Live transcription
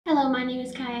Hello, my name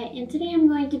is Caya, and today I'm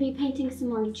going to be painting some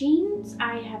more jeans.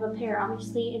 I have a pair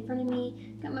obviously in front of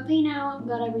me, got my paint out,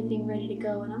 got everything ready to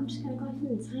go, and I'm just going to go ahead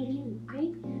and sign in,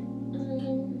 okay? I'm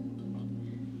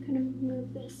going to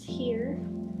move this here,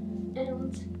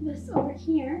 and this over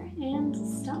here, and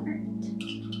start.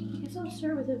 I guess I'll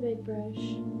start with a big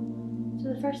brush.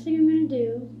 So the first thing I'm going to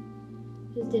do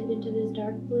is dip into this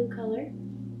dark blue color.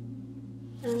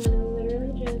 I'm going to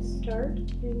literally just start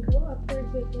and go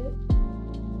upwards with it.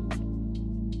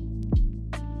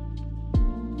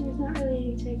 There's not really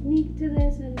any technique to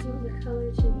this. I just want the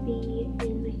color to be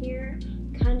in here,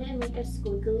 kind of in like a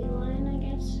squiggly line, I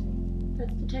guess.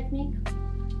 That's the technique.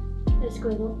 The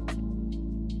squiggle.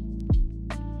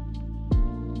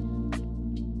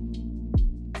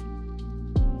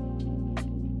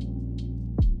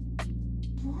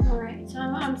 Alright, so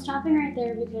I'm stopping right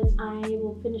there because I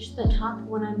will finish the top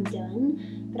when I'm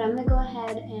done. But I'm going to go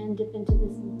ahead and dip into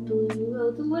this blue. Oh,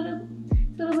 it's a little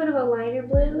bit of a lighter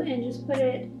blue, and just put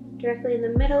it directly in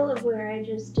the middle of where I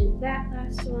just did that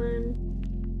last one.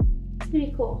 It's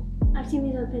pretty cool. I've seen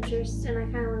these on Pinterest and I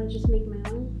kind of want to just make my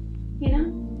own, you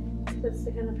know? Because that's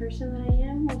the kind of person that I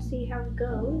am. We'll see how it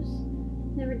goes.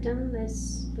 Never done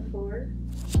this before.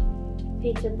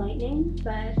 Painted lightning,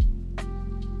 but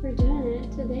we're doing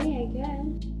it today, I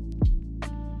guess.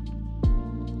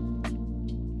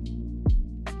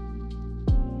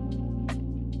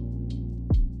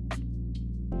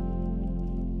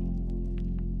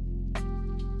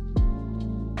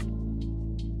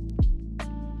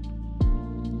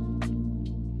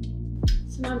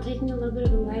 So now I'm taking a little bit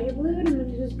of a lighter blue and I'm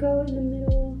going to just go in the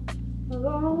middle of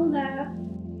all of that.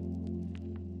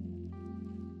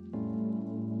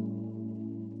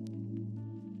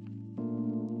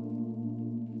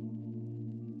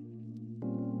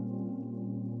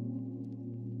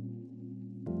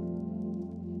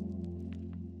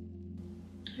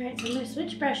 Alright, so I'm going to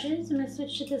switch brushes. I'm going to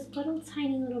switch to this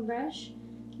tiny little brush,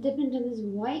 dip into this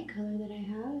white color that I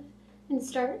have, and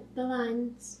start the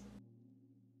lines.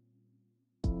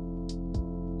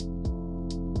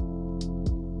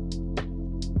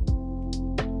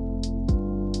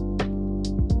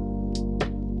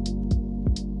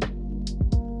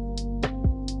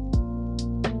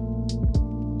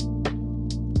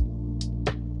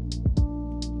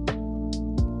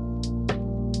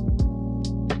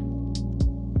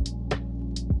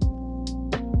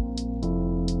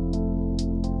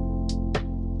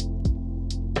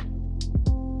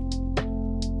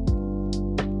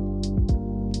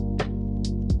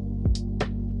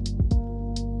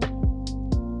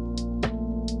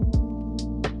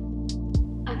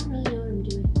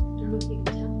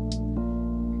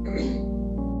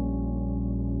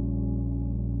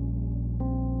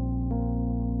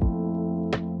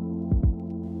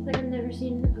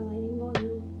 Seen a lighting bulb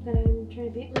that I'm trying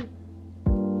to paint on.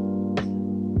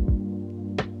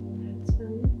 So that's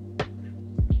fun.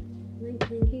 I'm like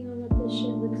thinking on what this shit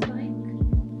looks like.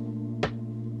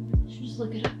 I should just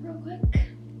look it up real quick.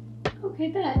 Okay,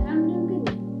 bet. I'm doing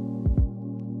good.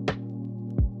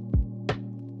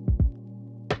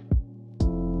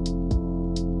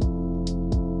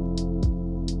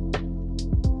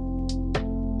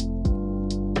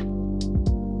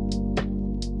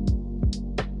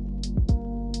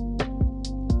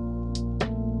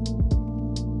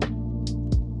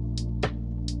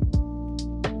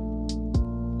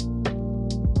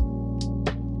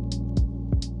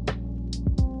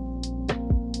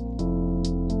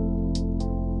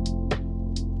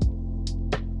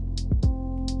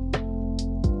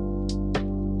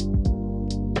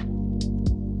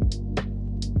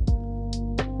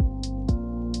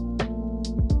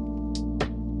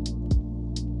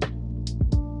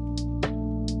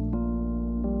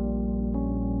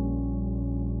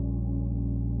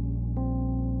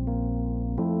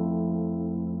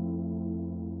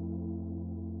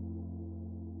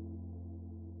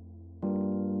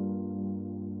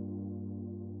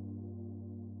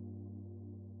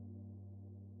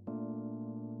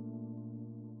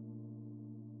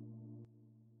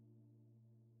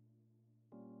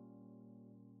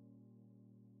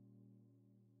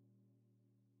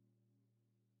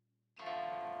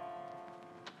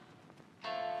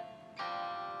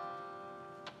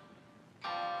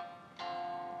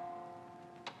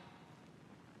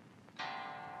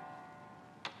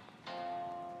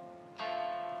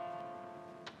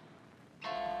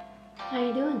 How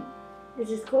you doing? Is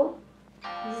this cool?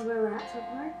 This is where we're at so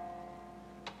far?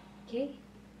 Okay.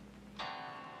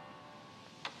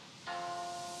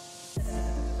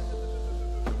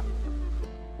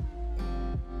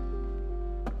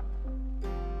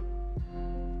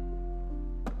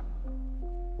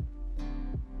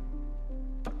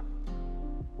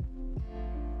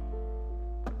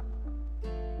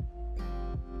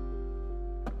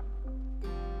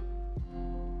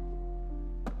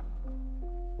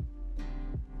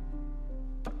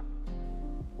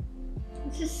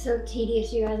 This is so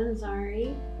tedious, you guys. I'm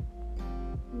sorry.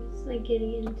 I'm just like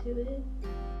getting into it.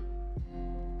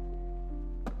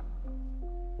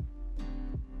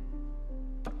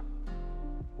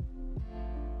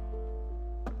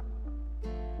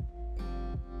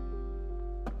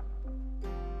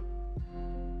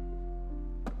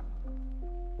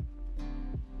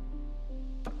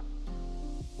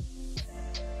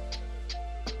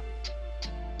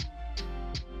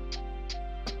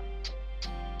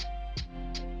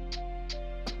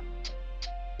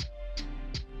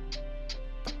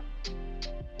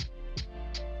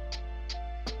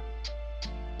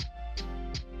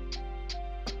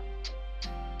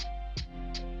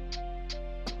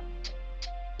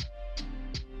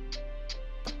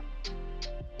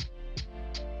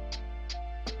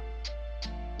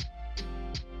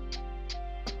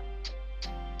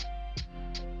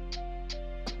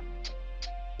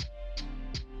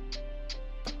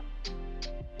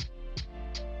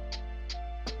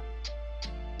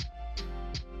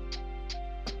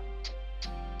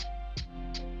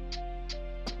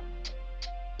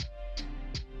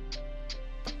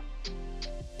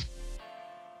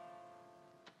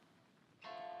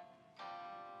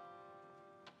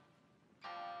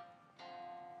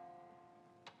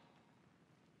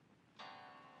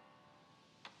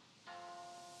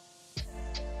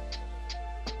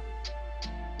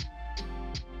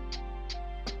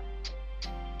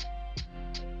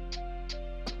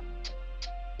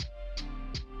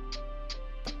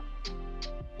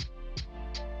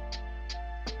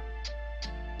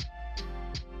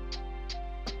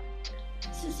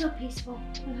 This is so peaceful.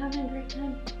 I'm having a great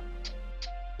time.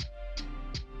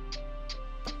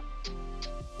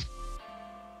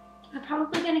 I'm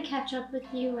probably gonna catch up with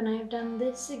you when I have done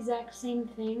this exact same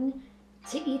thing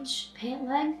to each pant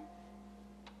leg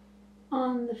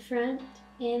on the front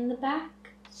and the back.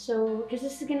 So, because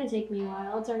this is gonna take me a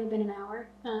while. It's already been an hour.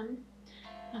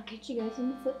 I'll catch you guys in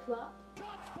the flip-flop.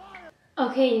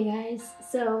 Okay, you guys,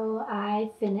 so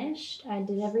I finished. I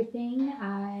did everything.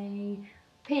 I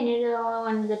painted it all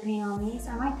I wanted to paint on these.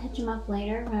 I might touch them up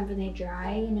later whenever they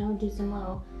dry, you know, do some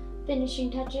little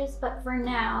finishing touches. But for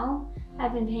now,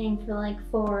 I've been painting for like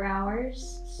 4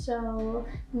 hours. So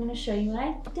I'm gonna show you what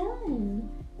I've done.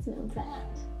 Let's move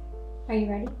that. Are you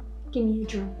ready? Give me a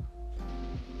drum.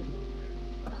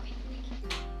 Okay,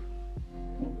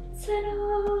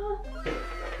 ta-da!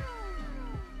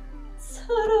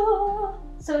 Ta-da!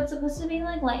 So it's supposed to be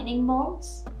like lightning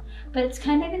bolts, but it's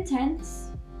kind of intense.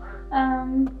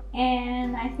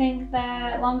 And I think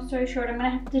that, long story short, I'm gonna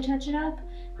have to touch it up,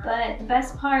 but the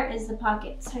best part is the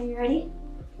pockets. Are you ready?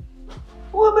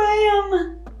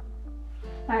 Wha-bam!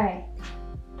 Alright.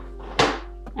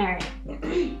 Alright.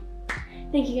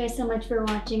 Thank you guys so much for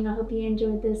watching. I hope you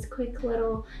enjoyed this quick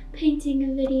little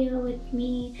painting video with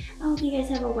me. I hope you guys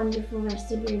have a wonderful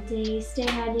rest of your day. Stay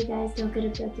happy, guys. Don't get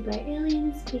abducted by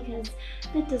aliens because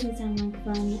that doesn't sound like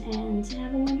fun. And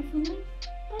have a wonderful night.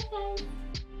 Bye, guys.